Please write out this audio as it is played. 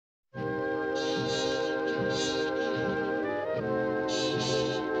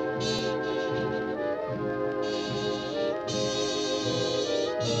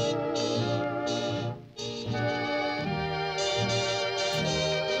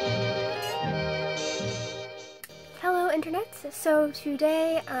Hello Internet! So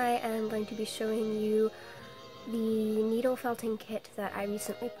today I am going to be showing you the needle felting kit that I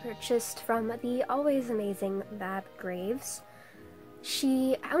recently purchased from the always amazing Mab Graves.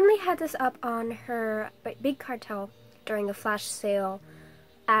 She only had this up on her big cartel during a flash sale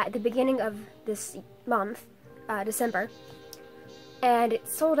at the beginning of this month, December, and it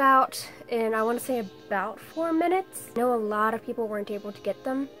sold out in, I want to say, about 4 minutes. I know a lot of people weren't able to get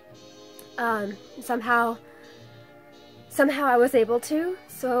them. Somehow I was able to,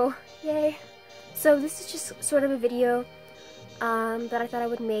 so yay. So this is just sort of a video that I thought I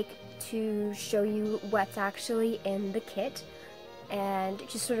would make to show you what's actually in the kit, and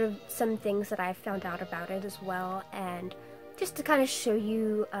just sort of some things that I found out about it as well, and just to kind of show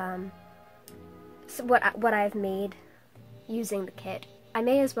you what I've made using the kit. I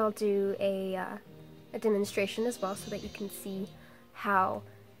may as well do a demonstration as well so that you can see how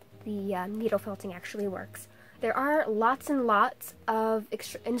the needle felting actually works. There are lots and lots of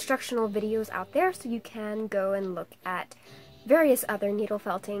instructional videos out there, so you can go and look at various other needle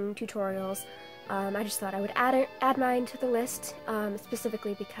felting tutorials. I just thought I would add mine to the list,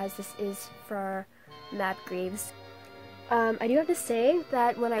 specifically because this is for Mab Graves. I do have to say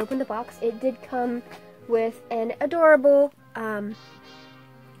that when I opened the box, it did come with an adorable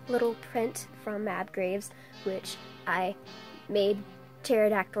little print from Mab Graves, which I made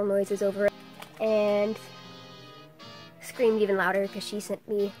pterodactyl noises over it, and screamed even louder because she sent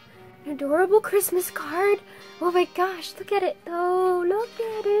me an adorable Christmas card. Oh my gosh, look at it though, look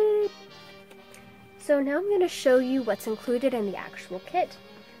at it! So now I'm going to show you what's included in the actual kit.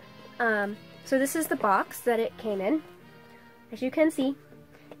 So this is the box that it came in. As you can see,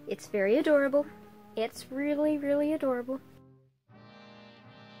 it's very adorable. It's really, really adorable.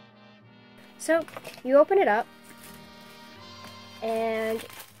 So you open it up, and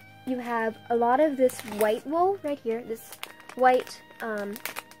you have a lot of this white wool right here, this white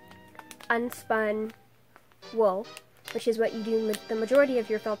unspun wool, which is what you do the majority of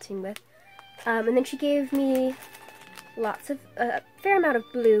your felting with. And then she gave me a fair amount of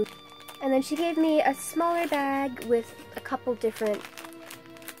blue, and then she gave me a smaller bag with a couple different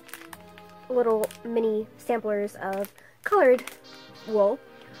little mini samplers of colored wool,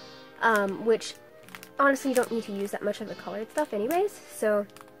 which honestly you don't need to use that much of the colored stuff anyways, so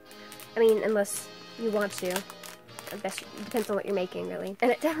I mean, unless you want to. I guess it depends on what you're making, really. And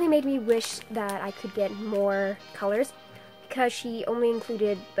it definitely made me wish that I could get more colors, because she only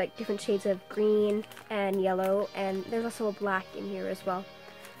included like different shades of green and yellow, and there's also a black in here as well.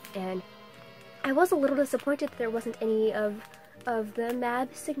 And I was a little disappointed that there wasn't any of the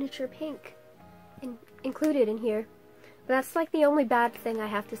Mab signature pink included in here. But that's like the only bad thing I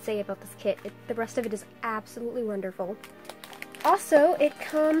have to say about this kit. The rest of it is absolutely wonderful. Also, it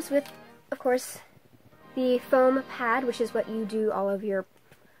comes with, of course, the foam pad, which is what you do all of your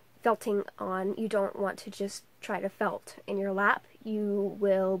felting on. You don't want to just try to felt in your lap. You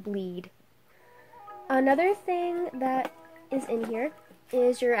will bleed. Another thing that is in here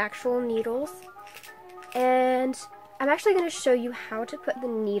is your actual needles. And I'm actually going to show you how to put the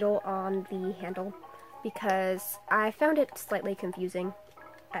needle on the handle, because I found it slightly confusing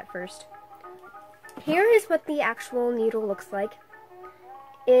at first. Here is what the actual needle looks like.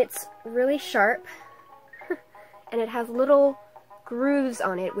 It's really sharp, and it has little grooves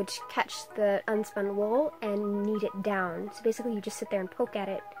on it which catch the unspun wool and knead it down. So basically you just sit there and poke at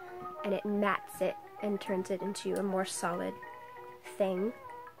it, and it mats it and turns it into a more solid thing.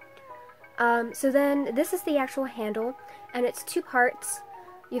 So then this is the actual handle, and it's two parts.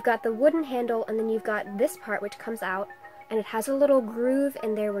 You've got the wooden handle, and then you've got this part which comes out, and it has a little groove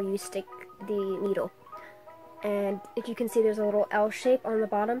in there where you stick the needle. And if you can see, there's a little L shape on the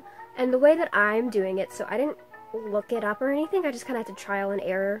bottom. And the way that I'm doing it, so I didn't look it up or anything, I just kind of had to trial and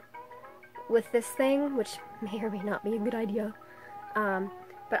error with this thing, which may or may not be a good idea.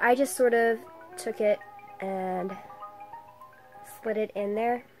 But I just sort of took it and slid it in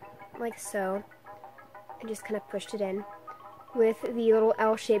there, like so, and just kind of pushed it in, with the little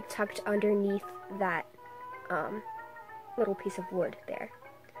L shape tucked underneath that little piece of wood there.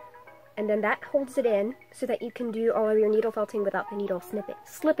 And then that holds it in so that you can do all of your needle felting without the needle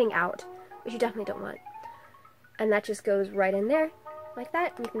slipping out, which you definitely don't want. And that just goes right in there, like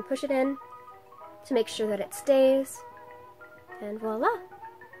that. You can push it in to make sure that it stays, and voila!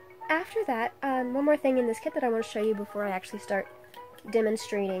 After that, one more thing in this kit that I want to show you before I actually start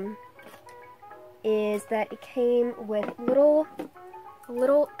demonstrating is that it came with a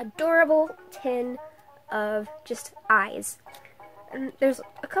little adorable tin of just eyes. And there's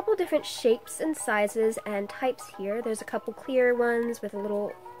a couple different shapes and sizes and types here. There's a couple clear ones with a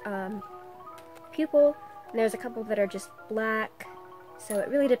little pupil, and there's a couple that are just black, so it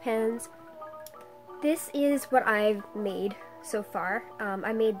really depends. This is what I've made so far.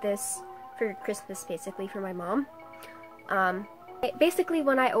 I made this for Christmas, basically, for my mom. Basically,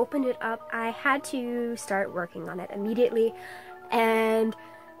 when I opened it up, I had to start working on it immediately, and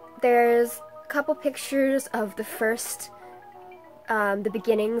there's a couple pictures of the first, the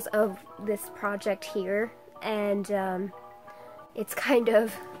beginnings of this project here, and it's kind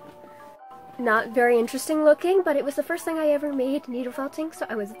of not very interesting looking, but it was the first thing I ever made needle felting, so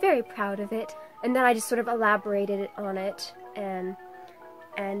I was very proud of it. And then I just sort of elaborated on it and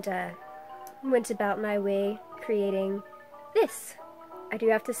went about my way creating this. I do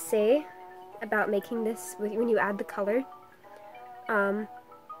have to say about making this, when you add the color,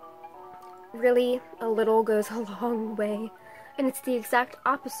 really a little goes a long way, and it's the exact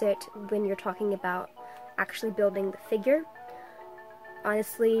opposite when you're talking about actually building the figure.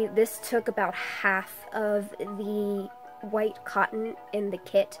 Honestly, this took about half of the white cotton in the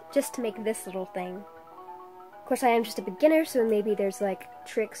kit just to make this little thing. Of course, I am just a beginner, so maybe there's like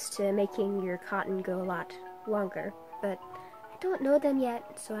tricks to making your cotton go a lot longer, but I don't know them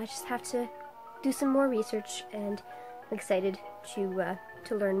yet, so I just have to do some more research, and I'm excited to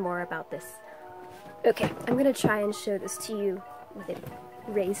learn more about this. Okay, I'm gonna try and show this to you with it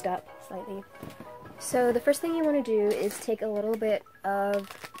raised up slightly. So the first thing you want to do is take a little bit of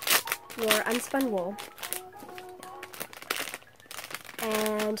your unspun wool,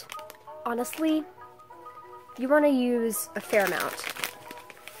 and honestly, you want to use a fair amount.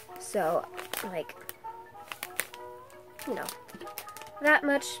 So, like, you know, that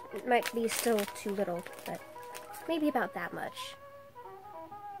much might be still too little, but maybe about that much.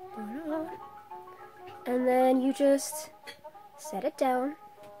 And then you just set it down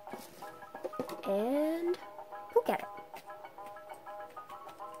and poke at it.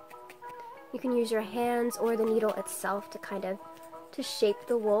 You can use your hands or the needle itself to kind of shape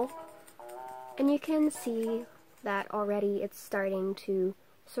the wool, and you can see that already it's starting to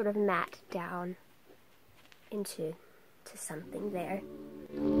sort of mat down into something there.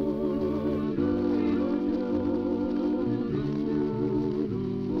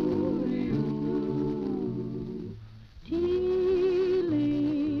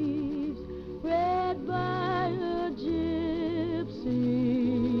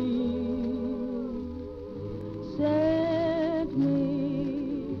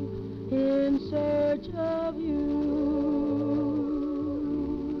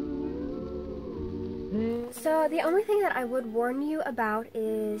 So the only thing that I would warn you about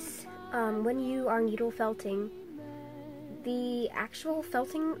is when you are needle felting, the actual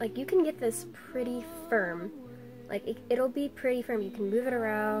felting, like, you can get this pretty firm. Like, it'll be pretty firm. You can move it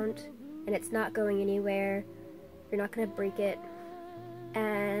around and it's not going anywhere. You're not going to break it.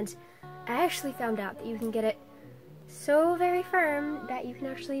 And I actually found out that you can get it so very firm that you can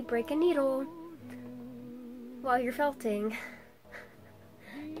actually break a needle while you're felting.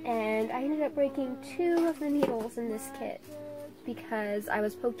 And I ended up breaking 2 of the needles in this kit because I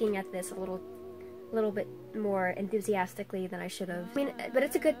was poking at this a little bit more enthusiastically than I should have. I mean, but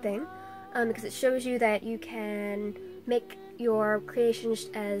it's a good thing because it shows you that you can make your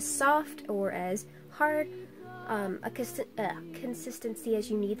creations as soft or as hard a consistency as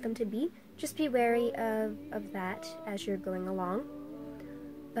you need them to be. Just be wary of that as you're going along.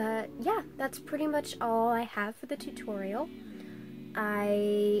 But yeah, that's pretty much all I have for the tutorial.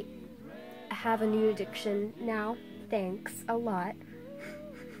 I have a new addiction now, thanks a lot.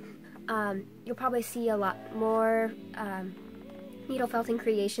 You'll probably see a lot more needle felting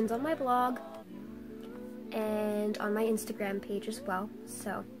creations on my blog and on my Instagram page as well.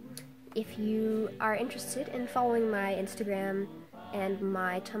 So if you are interested in following my Instagram and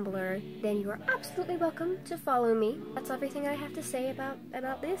my Tumblr, then you are absolutely welcome to follow me. That's everything I have to say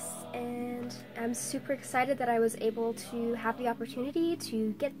about this, and I'm super excited that I was able to have the opportunity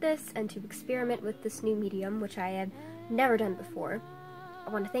to get this and to experiment with this new medium, which I had never done before. I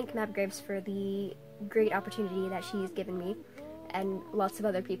want to thank Mab Graves for the great opportunity that she's given me, and lots of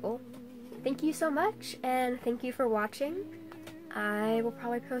other people. Thank you so much, and thank you for watching. I will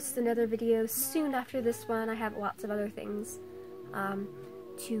probably post another video soon after this one. I have lots of other things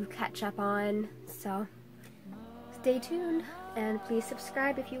to catch up on, so stay tuned, and please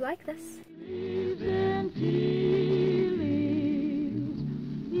subscribe if you like this. Because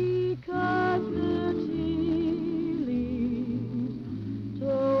the tea leaves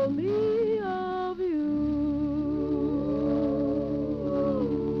told me